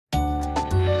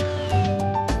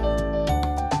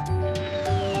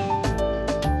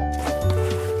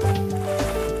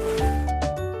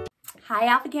Hi,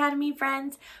 Alpha Academy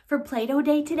friends. For Play-Doh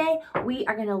Day today, we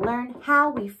are going to learn how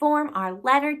we form our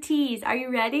letter T's. Are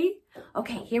you ready?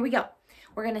 Okay, here we go.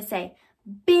 We're going to say,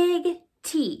 big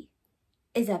T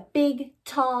is a big,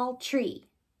 tall tree.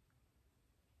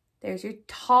 There's your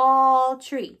tall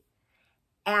tree.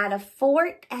 Add a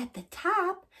fort at the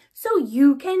top so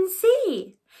you can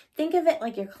see. Think of it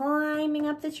like you're climbing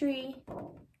up the tree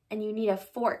and you need a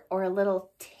fort or a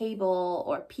little table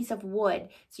or piece of wood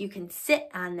so you can sit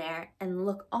on there and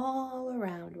look all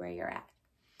around where you're at.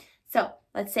 So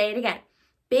let's say it again.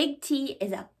 Big T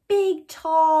is a big,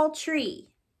 tall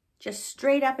tree, just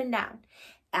straight up and down.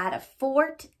 Add a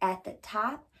fort at the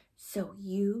top so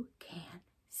you can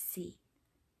see.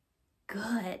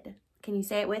 Good. Can you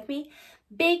say it with me?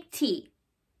 Big T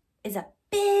is a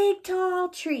big, tall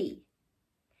tree.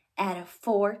 Add a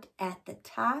fort at the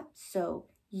top so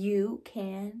you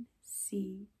can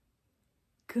see.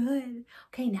 Good.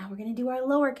 Okay, now we're going to do our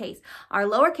lowercase. Our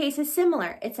lowercase is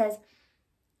similar. It says,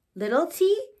 little t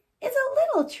is a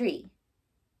little tree.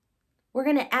 We're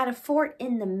going to add a fort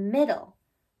in the middle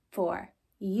for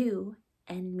you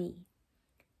and me.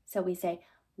 So we say,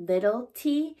 little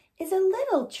t is a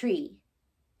little tree.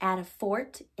 Add a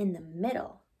fort in the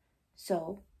middle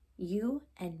so you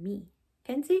and me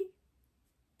can see.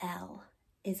 L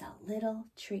is a little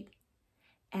tree.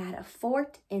 Add a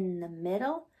fort in the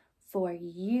middle for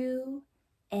you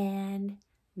and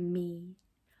me.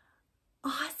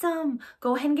 Awesome.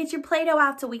 Go ahead and get your Play-Doh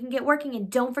out so we can get working. And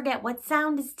don't forget, what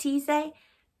sound does T say?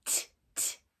 T,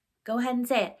 t. Go ahead and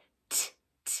say it. T,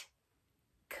 t.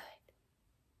 Good.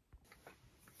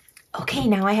 Okay,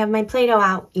 now I have my Play-Doh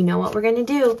out. You know what we're going to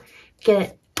do. Get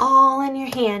it all in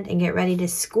your hand and get ready to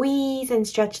squeeze and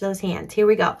stretch those hands. Here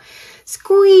we go.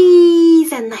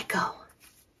 Squeeze and let go.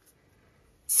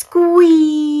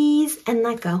 Squeeze and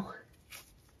let go.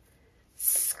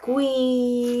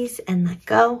 Squeeze and let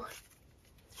go.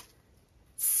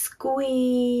 Squeeze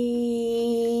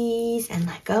and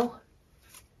let go.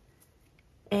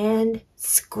 And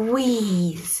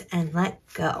squeeze and let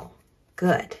go.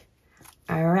 Good.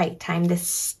 All right, time to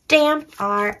stamp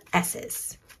our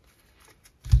S's.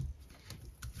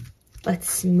 Let's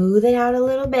smooth it out a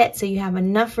little bit so you have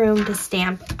enough room to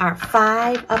stamp our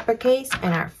 5 uppercase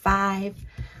and our 5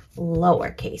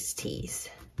 lowercase t's.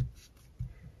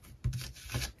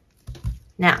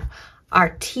 Now,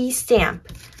 our T stamp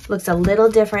looks a little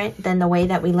different than the way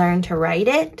that we learned to write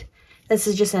it. This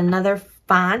is just another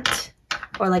font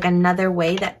or like another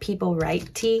way that people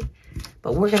write T,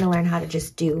 but we're going to learn how to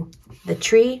just do the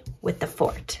tree with the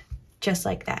fort, just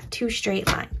like that, 2 straight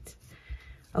lines.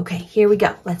 Okay, here we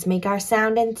go. Let's make our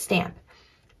sound and stamp.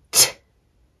 T.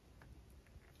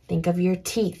 Think of your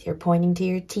teeth. You're pointing to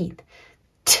your teeth.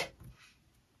 T.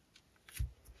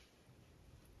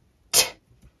 T.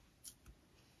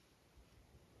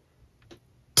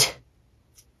 T.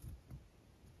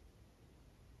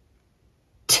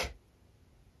 T.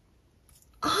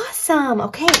 Awesome.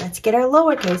 Okay, let's get our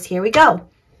lowercase. Here we go.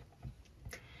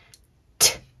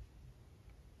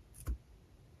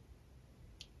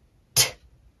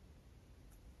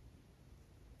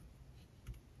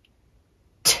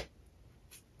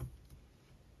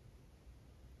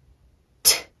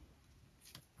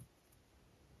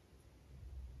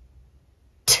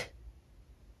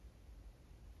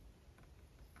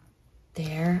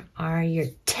 There are your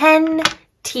 10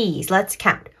 T's. Let's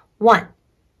count. 1,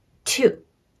 2,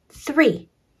 3,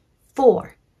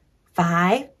 4,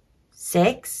 5,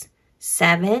 6,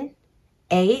 7,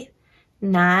 8,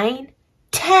 9,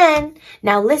 10.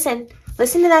 Now listen to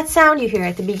that sound you hear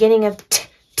at the beginning of t,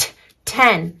 t,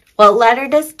 10. What letter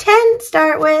does 10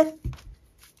 start with?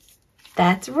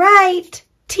 That's right,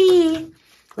 T.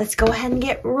 Let's go ahead and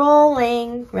get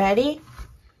rolling. Ready?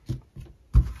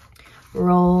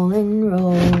 Rollin',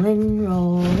 rollin',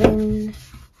 rollin'.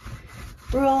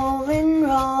 Rollin',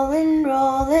 rollin',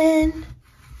 rollin'.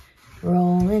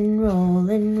 Rollin',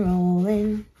 rollin',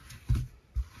 rollin'.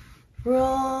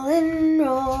 Rollin',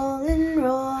 rollin',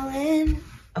 rollin'.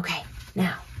 Okay,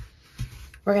 now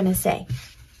we're going to say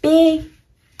big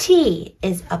T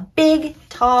is a big,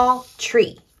 tall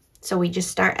tree. So we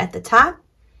just start at the top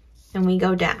and we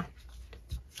go down.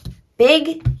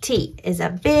 Big T is a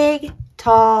big,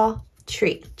 tall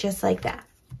tree, just like that.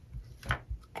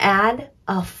 Add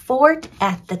a fort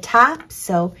at the top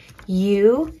so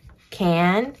you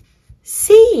can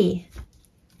see.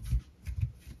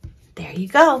 There you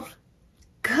go.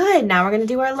 Good. Now we're going to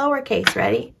do our lowercase.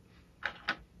 Ready?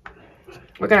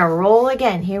 We're going to roll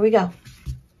again. Here we go.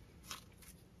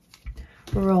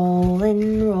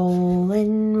 Rollin',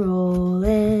 rollin',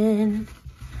 rollin'.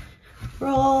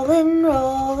 Rollin',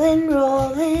 rollin',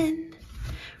 rollin'.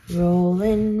 Rollin',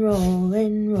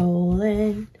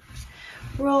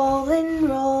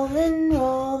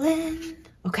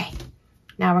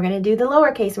 Now we're going to do the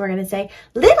lowercase. We're going to say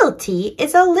little t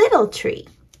is a little tree.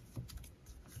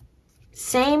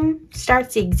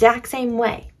 Starts the exact same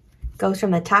way. Goes from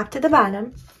the top to the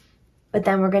bottom. But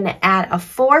then we're going to add a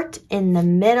fort in the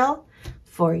middle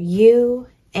for you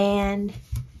and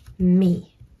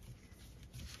me.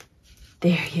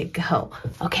 There you go.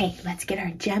 Okay, let's get our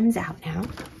gems out now.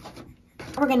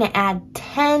 We're going to add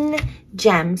 10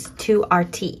 gems to our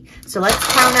T. So let's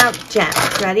count out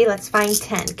gems. Ready? Let's find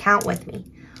 10. Count with me.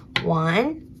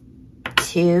 1,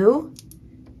 2,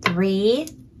 3,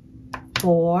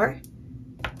 4,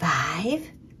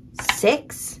 5,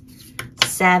 6,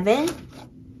 7,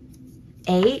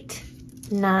 8,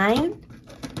 9,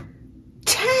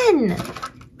 10.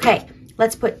 Okay,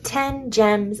 let's put 10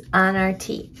 gems on our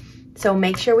T. So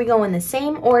make sure we go in the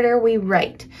same order we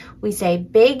write. We say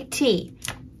big T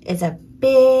is a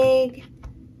big,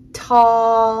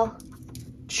 tall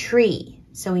tree.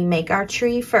 So we make our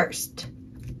tree first.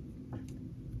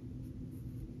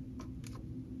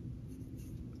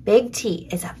 Big T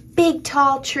is a big,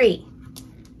 tall tree.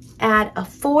 Add a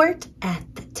fort at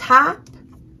the top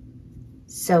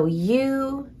so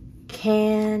you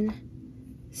can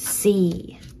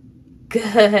see.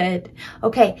 Good.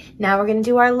 Okay, now we're going to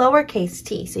do our lowercase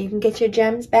t. So you can get your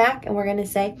gems back and we're going to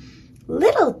say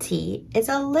little t is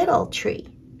a little tree.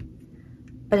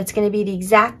 But it's going to be the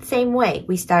exact same way.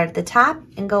 We start at the top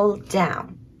and go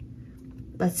down.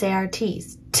 Let's say our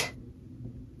t's. T.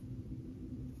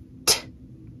 T.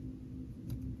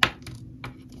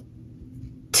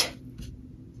 T.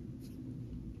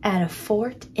 Add a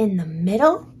fort in the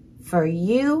middle for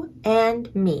you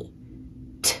and me.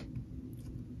 T.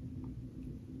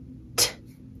 T.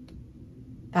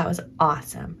 That was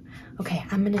awesome. Okay,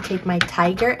 I'm going to take my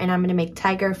tiger and I'm going to make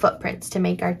tiger footprints to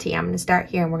make our T. I'm going to start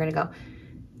here and we're going to go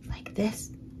like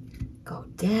this. Go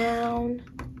down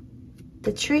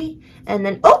the tree and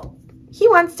then, oh, he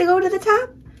wants to go to the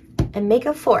top and make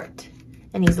a fort.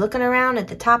 And he's looking around at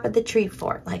the top of the tree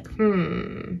fort like,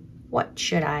 what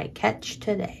should I catch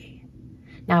today?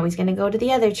 Now he's going to go to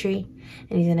the other tree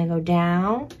and he's going to go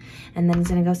down and then he's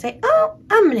going to go say, oh,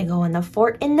 I'm going to go in the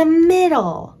fort in the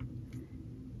middle.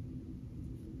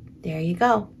 There you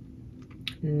go.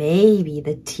 Maybe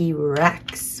the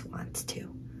T-Rex wants to.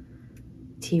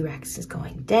 T-Rex is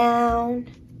going down,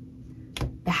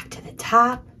 back to the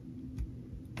top,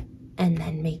 and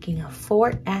then making a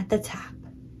fort at the top.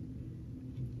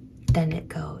 Then it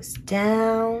goes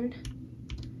down,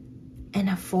 and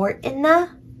a fort in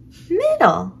the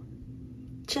middle.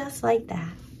 Just like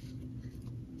that.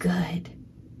 Good.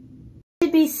 You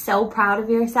should be so proud of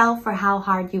yourself for how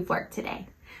hard you've worked today.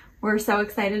 We're so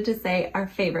excited to say our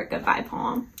favorite goodbye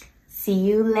poem. See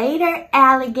you later,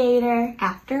 alligator.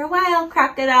 After a while,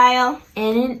 crocodile.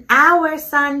 In an hour,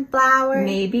 sunflower.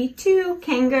 Maybe 2,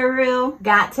 kangaroo.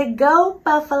 Got to go,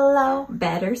 buffalo.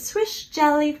 Better swish,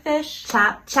 jellyfish.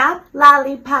 Chop, chop,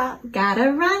 lollipop.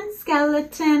 Gotta run,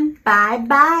 skeleton.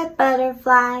 Bye-bye,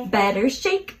 butterfly. Better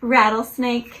shake,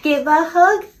 rattlesnake. Give a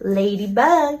hug,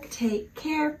 ladybug. Take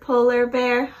care, polar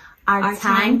bear. Our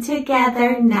time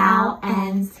together now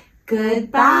ends.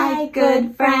 Goodbye,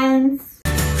 good friends.